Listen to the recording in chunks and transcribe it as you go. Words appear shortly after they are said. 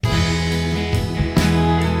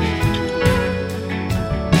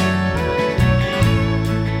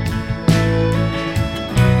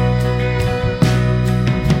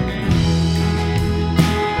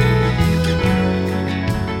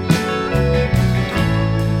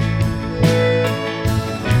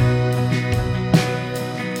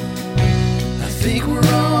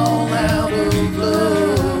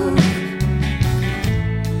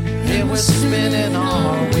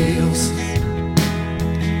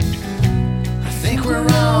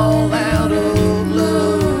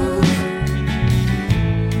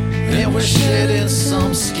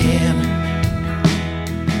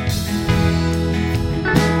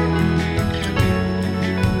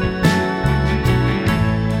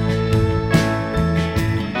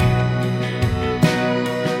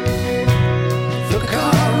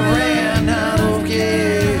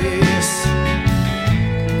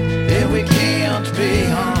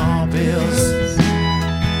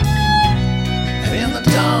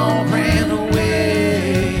dog ran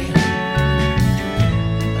away.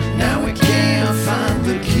 And now we can't find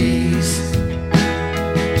the keys.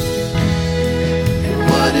 And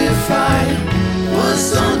what if I was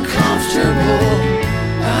uncomfortable?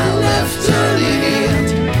 I left early and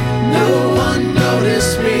no one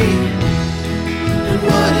noticed me. And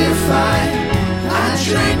what if I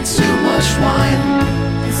drank too much wine?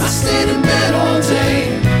 I stayed in bed all day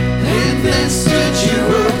and then stood you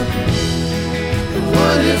up. And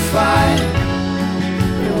what if I,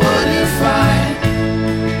 what if I,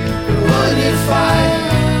 what if I,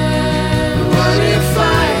 what if I?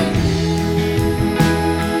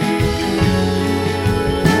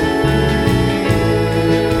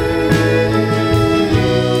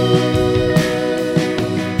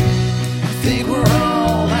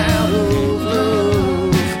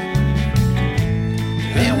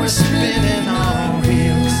 Spinning on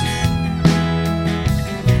wheels.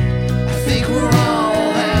 I think we're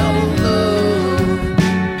all out of love,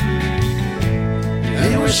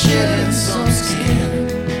 and we're shedding some skin.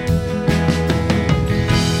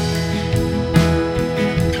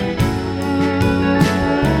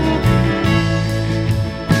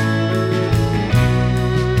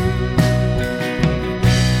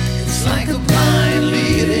 It's like a blind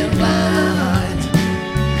leading blind.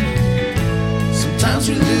 Sometimes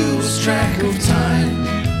we lose track of time.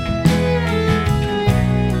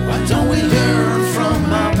 Why don't we learn from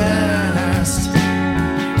our past?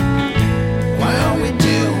 Why are we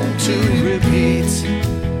doomed to repeat?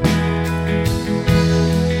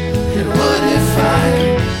 And what if I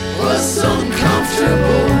was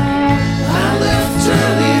uncomfortable? I left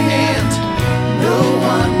early and no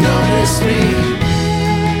one noticed me.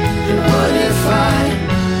 And what if I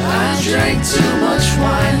drank too much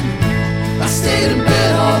wine? I stayed in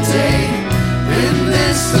bed all day and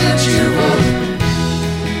then stood you up.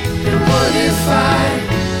 And what if I